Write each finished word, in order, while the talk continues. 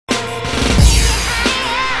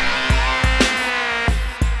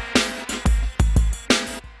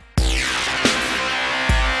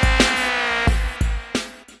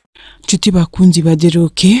Nshuti bakunzi ba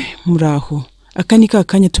Deroke muraho. Aka ni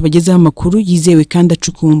kakanya tubagezaho amakuru yizewe kandi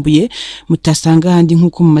acukumbuye mutasanga handi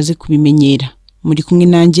nkuko mumaze kubimenyera. Muri kumwe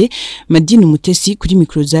nanjye Madini Mutesi kuri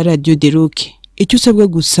micro za Radio Deroke. Icyo usabwa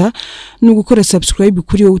gusa ni ugukora subscribe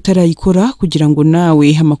kuri wowe utarayikora kugira ngo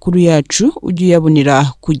nawe amakuru yacu ujye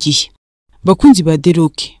uyabonera ku gihe. Bakunzi ba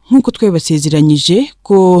Deroke, nkuko twabasezeranyije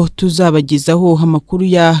ko tuzabagezaho amakuru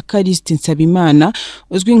ya Kariste Nsabimana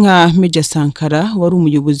uzwi nka Major Sankara wari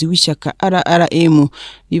umuyobozi w'ishyaka RRM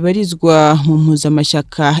ribarizwa mu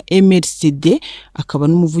mpuzamashyaka MRCD, akaba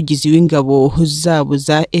n'umuvugizi w'ingabo zabo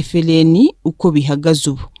za FLN uko bihagaze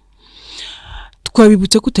ubu.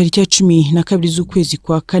 Twabibutsa ko tariki ya 12 z'ukwezi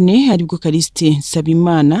kwa kane aribwo Kariste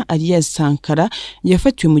Nsabimana alias Sankara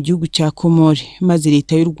yafatiwe mu gihugu cya Komore, maze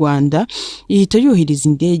leta y'u Rwanda ihita yohereza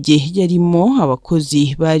indege yarimo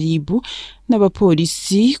abakozi ba RIB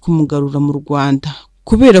n'abapolisi kumugarura mu Rwanda.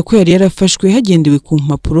 Kubera ko yari yarafashwe hagendewe ku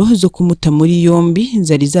mpapuro zo kumuta muri yombi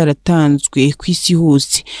zari zaratanzwe ku isi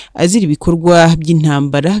hose azira ibikorwa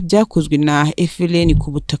by'intambara byakozwe na FLN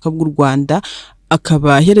ku butaka bw'u Rwanda,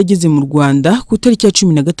 akaba yarageze mu Rwanda ku tariki ya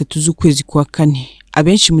 13 z'ukwezi kwa kane.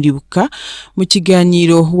 Abenshi muribuka mu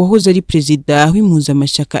kiganiro wahoze ari perezida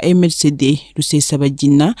w'impuzamashyaka MRCD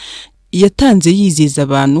Rusesabagina yatanze yizeza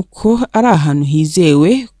abantu ko ari ahantu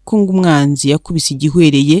hizewe ko ngumwanzi yakubise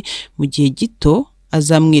igihwereye mu gihe gito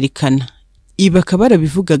azamwerekana. Ibi akaba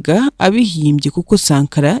barabivugaga abihimbye kuko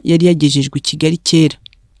Sankara yari yagejejwe i Kigali kera.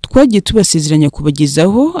 Twagiye tubasezeranya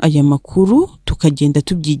kubagezaho aya makuru tukagenda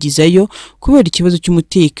tubyigizayo kubera ikibazo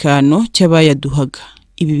cy'umutekano cy'abayaduhaga.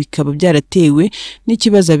 Ibi bikaba byaratewe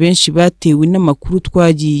n'ikibazo benshi batewe n'amakuru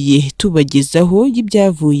twagiye tubagezaho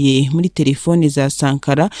y'ibyavuye muri telefone za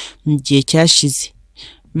Sankara mu gihe cyashize.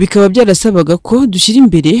 Bikaba byarasabaga ko dushyira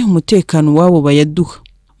imbere umutekano wabo bayaduha.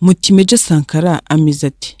 Muti Major Sankara ameze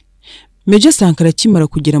ati: Major Sankara kimara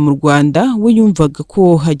kugera mu Rwanda we yumvaga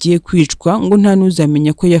ko hagiye kwicwa ngo nta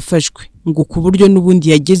nuzamenya ko yafashwe, ngo ku buryo n'ubundi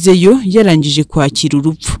yagezeyo yarangije kwakira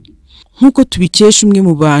urupfu. Nkuko tubikesha umwe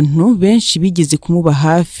mu bantu benshi bigeze kumuba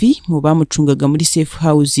hafi mu bamucungaga muri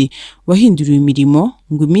Safehouse wahinduriwe imirimo,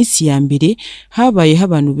 ngo iminsi ya mbere habayeho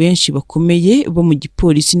abantu benshi bakomeye bo mu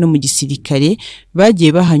gipolisi no mu gisirikare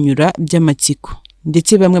bagiye bahanyura by'amatsiko,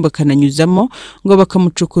 ndetse bamwe bakananyuzamo ngo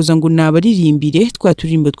bakamucokoza ngo nabaririmbire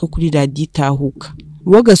twaturimbo two kuri radio Itahuka.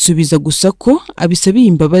 Wagasubiza gusa ko abisabiye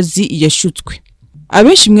imbabazi yashutswe.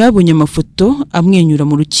 Abenshi mwabonye amafoto amwenyura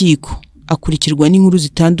mu rukiko akurikirwa n'inkuru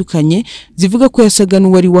zitandukanye zivuga ko yasaga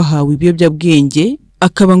n'uwari wahawe ibiyobyabwenge,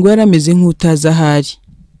 akaba ngo yarameze nk'utaza ahari.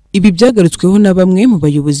 Ibi byagarutsweho na bamwe mu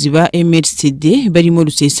bayobozi ba MRCD barimo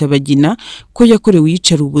Rusesabagina ko yakorewe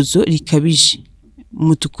iyicarubozo rikabije.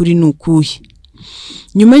 Mutukuri nukuye.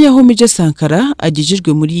 Nyuma yaho Major Sankara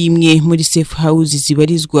agejejwe muri imwe muri Safehouse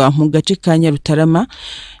zibarizwa mu gace ka Nyarutarama,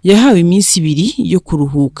 yahawe iminsi 2 yo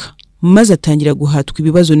kuruhuka maze atangira guhatwa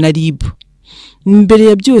ibibazo na RIB. Mbere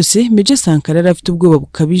ya byose Major Sankara arafite ubwoba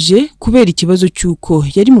bukabije kubera ikibazo cy'uko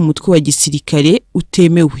yari mu mutwe wa gisirikare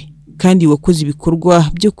utemewe kandi wakoze ibikorwa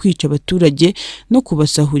byo kwica abaturage no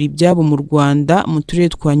kubasahura ibyabo mu Rwanda mu turere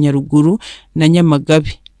twa Nyaruguru na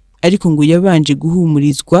Nyamagabe. Ariko ngo yabanje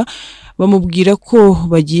guhumurizwa bamubwira ko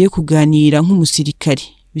bagiye kuganira nk'umusirikare,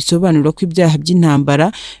 bisobanura ko ibyaha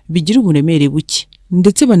by'intambara bigira uburemere buke,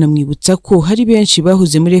 ndetse banamwibutsa ko hari benshi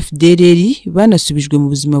bahoze muri FDLR banasubijwe mu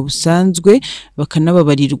buzima busanzwe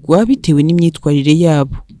bakanababarirwa bitewe n'imyitwarire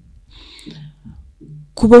yabo.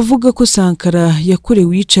 Kubavuga ko Sankara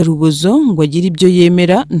yakorewe iyicarubozo ngo agire ibyo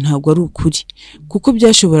yemera ntabwo ari ukuri, kuko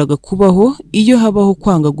byashoboraga kubaho iyo habaho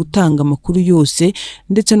kwanga gutanga amakuru yose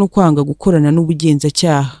ndetse no kwanga gukorana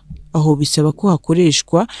n'ubugenzacyaha, aho bisaba ko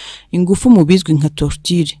hakoreshwa ingufu mu bizwi nka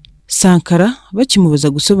torture. Sankara bakimubaza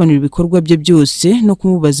gusobanura ibikorwa bye byose no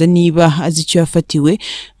kumubaza niba azi icyo yafatiwe,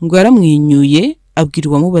 ngo yaramwenyuye abwira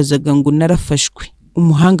uwamubazaga ngo narafashwe,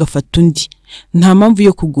 umuhanga afata undi, nta mpamvu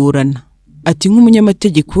yo kugorana. Ati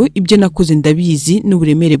nk'umunyamategeko ibyo nakoze ndabizi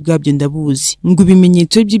n'uburemere bwabyo ndabuzi, ngo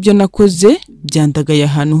ibimenyetso by'ibyo nakoze byandagaye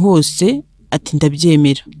ahantu hose, ati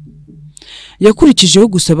ndabyemera. Yakurikijeho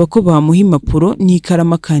gusaba ko bamuha impapuro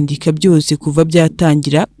n'ikarama kandika byose kuva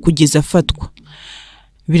byatangira kugeza afatwa.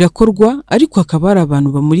 Birakorwa, ariko akaba ari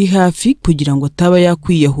abantu bamuri hafi kugira ngo ataba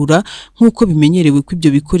yakwiyahura nk'uko bimenyerewe ko ibyo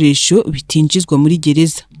bikoresho bitinjizwa muri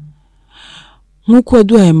gereza. Nkuko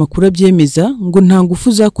waduhaye amakuru abyemeza, ngo nta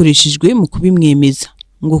ngufu zakoreshejwe mu kubimwemeza,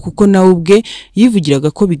 ngo kuko nawe ubwe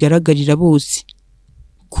yivugiraga ko bigaragarira bose.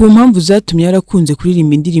 Ku mpamvu zatumye yarakunze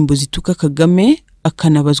kuririmba indirimbo zituka Kagame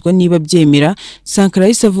akanabazwa niba byemera, Sankara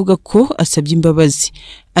yahise avuga ko asabye imbabazi.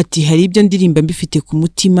 Ati hari ibyo ndirimba mbifite ku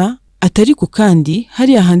mutima, Atariko kandi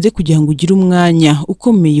hari hanze kugira ngo ugire umwanya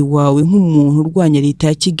ukomeye wawe nk'umuntu urwanya leta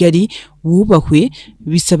ya Kigali wubahwe,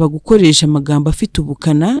 bisaba gukoresha amagambo afite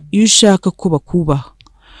ubukana iyo ushaka ko bakubaha.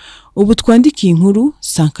 Ubu twandikiye inkuru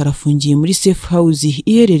Sankara afungiye muri Safehouse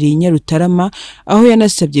iherereye Nyarutarama, aho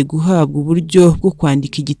yanasabye guhabwa uburyo bwo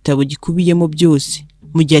kwandika igitabo gikubiyemo byose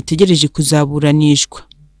mu gihe ategereje kuzaburanishwa.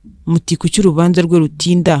 Muti ku cy'urubanza rwe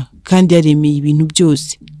rutinda kandi yaremeye ibintu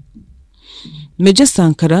byose. Major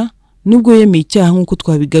Sankara nubwo yemeye icyaha nk'uko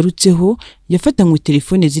twabigarutseho, yafatanywe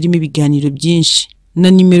telefone zirimo ibiganiro byinshi na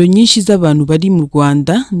nimero nyinshi z'abantu bari mu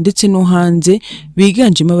Rwanda ndetse no hanze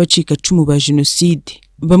biganjemo abacikacumu ba jenoside.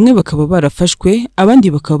 Bamwe bakaba barafashwe,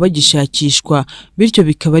 abandi bakaba bagishakishwa, bityo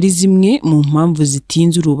bikaba ari zimwe mu mpamvu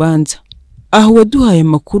zitinze urubanza. Aho waduhaye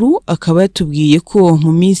amakuru akaba yatubwiye ko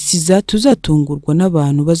mu minsi iza tuzatungurwa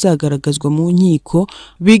n'abantu bazagaragazwa mu nkiko,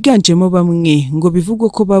 biganjemo bamwe ngo bivugwa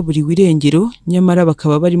ko baburiwe irengero nyamara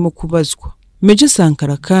bakaba barimo kubazwa. Major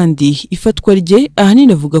Sankara kandi ifatwa rye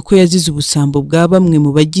ahanini avuga ko yazize ubusambo bwa bamwe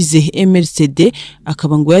mu bagize MRCD,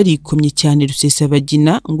 akaba ngo yarikomye cyane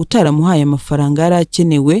Rusesabagina ngo utaramuhaye amafaranga yari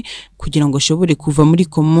akenewe kugira ngo ashobore kuva muri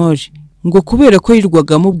Komori, ngo kubera ko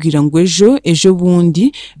yirwaga amubwira ngo ejo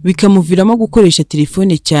bundi, bikamuviramo gukoresha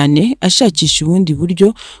telefone cyane ashakisha ubundi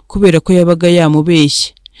buryo kubera ko yabaga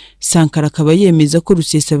yamubeshye. Sankara akaba yemeza ko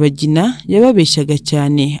Rusesabagina yababeshyaga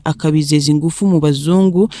cyane akabizeza ingufu mu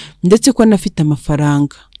bazungu ndetse ko anafite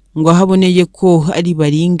amafaranga, ngo ahaboneye ko ari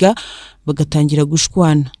baringa bagatangira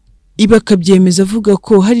gushwana. Ibi akabyemeza avuga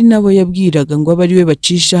ko hari n'abo yabwiraga ngo abe ari we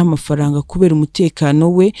bacishaho amafaranga kubera umutekano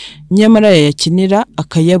we, nyamara yayakenera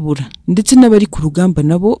akayabura, ndetse n'abari ku rugamba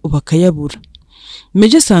nabo bakayabura.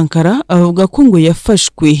 Major Sankara avuga ko ngo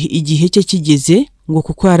yafashwe igihe cye kigeze, ngo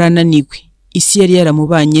kuko yarananiwe, isi yari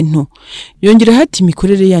yaramubanye nto. Yongera ati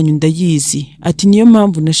imikorere yanyu ndayizi, ati niyo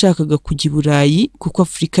mpamvu nashakaga kujya i Burayi kuko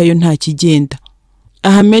Afurika yo nta kigenda.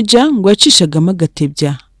 Aha Major ngo yacishagamo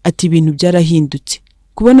agatebya, ati ibintu byarahindutse,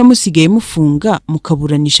 kubona musigaye mufunga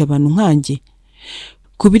mukaburanisha abantu nkanjye.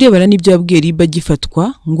 Kubirebana n'ibyo yabwiye riba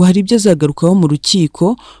gifatwa, ngo hari ibyo azagarukaho mu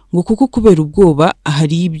rukiko, ngo kuko kubera ubwoba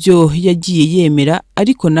hari ibyo yagiye yemera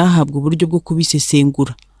ariko nahabwa uburyo bwo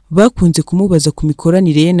kubisesengura. Bakunze kumubaza ku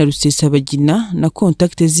mikoranire ye na Rusesabagina na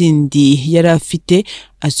kontakte zindi yari afite,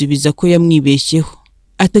 asubiza ko yamwibeshyeho.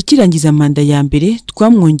 Atakirangiza manda ya mbere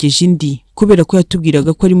twamwongeje indi kubera ko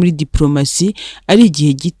yatubwiraga ko ari muri diplomasi, ari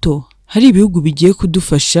igihe gito, hari ibihugu bigiye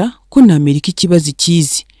kudufasha, ko na Amerika ikibazo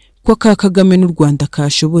ikizi, ko ka Kagame n'u Rwanda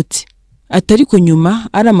kashobotse. Atariko nyuma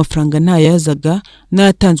ari amafaranga ntayazaga,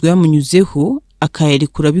 n'atanzwe yamunyuzeho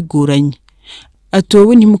akayerekura bigoranye.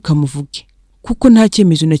 Atowe ntimukamuvuge kuko nta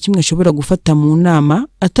cyemezo na kimwe ashobora gufata mu nama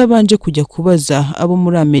atabanje kujya kubaza abo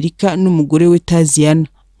muri Amerika n'umugore we Taziana.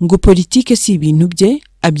 Ngo politike si ibintu bye,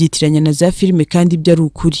 abyitiranya na za filime kandi ibyo ari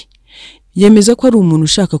ukuri. Yemeza ko ari umuntu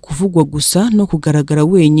ushaka kuvugwa gusa no kugaragara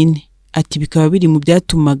wenyine. Ati bikaba biri mu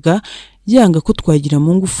byatumaga yanga ko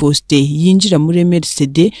Twagiramungu Faustin yinjira muri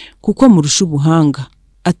MRCD kuko amurusha ubuhanga,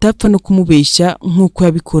 atapfa no kumubeshya nk'uko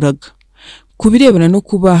yabikoraga. Kubirebana no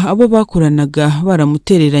kuba abo bakoranaga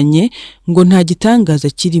baramutereranye, ngo nta gitangaza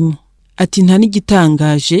kirimo. Ati nta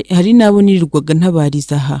n'igitangaje, hari nabo nirirwaga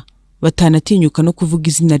ntabariza aha batanatinyuka no kuvuga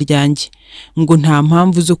izina ryanjye, ngo nta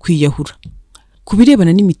mpamvu zo kwiyahura.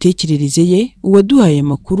 Kubirebana n'imitekerereze ye, uwaduhaye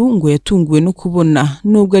amakuru ngo yatunguwe no kubona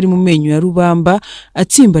nubwo ari mu menyo ya rubamba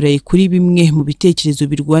atsimbaraye kuri bimwe mu bitekerezo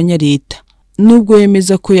birwanya leta, nubwo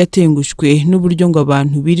yemeza ko yatengushwe n'uburyo ngo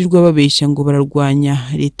abantu birirwa babeshya ngo bararwanya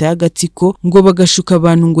leta y'agatsiko, ngo bagashuka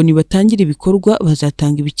abantu ngo nibatangira ibikorwa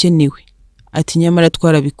bazatanga ibikenewe. Ati nyamara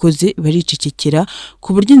twarabikoze baricecekera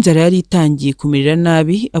ku buryo inzara yari itangiye kumerera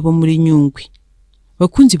nabi abo muri Nyungwe.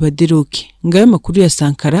 Bakunzi ba Deroke, ngayo makuru ya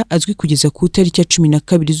Sankara azwi kugeza ku itariki ya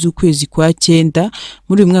 12 z'ukwezi kwa 9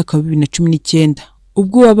 muri uyu mwaka wa 2019,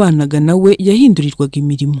 ubwo wabanaga nawe yahindurirwaga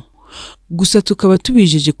imirimo. Gusa tukaba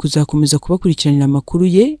tubijeje kuzakomeza kubakurikiranira amakuru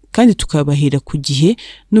ye kandi tukabahera ku gihe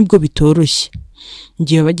nubwo bitoroshye.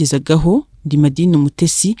 Ngiye bagezagaho ndi Madine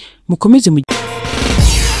Umutesi, mukomeze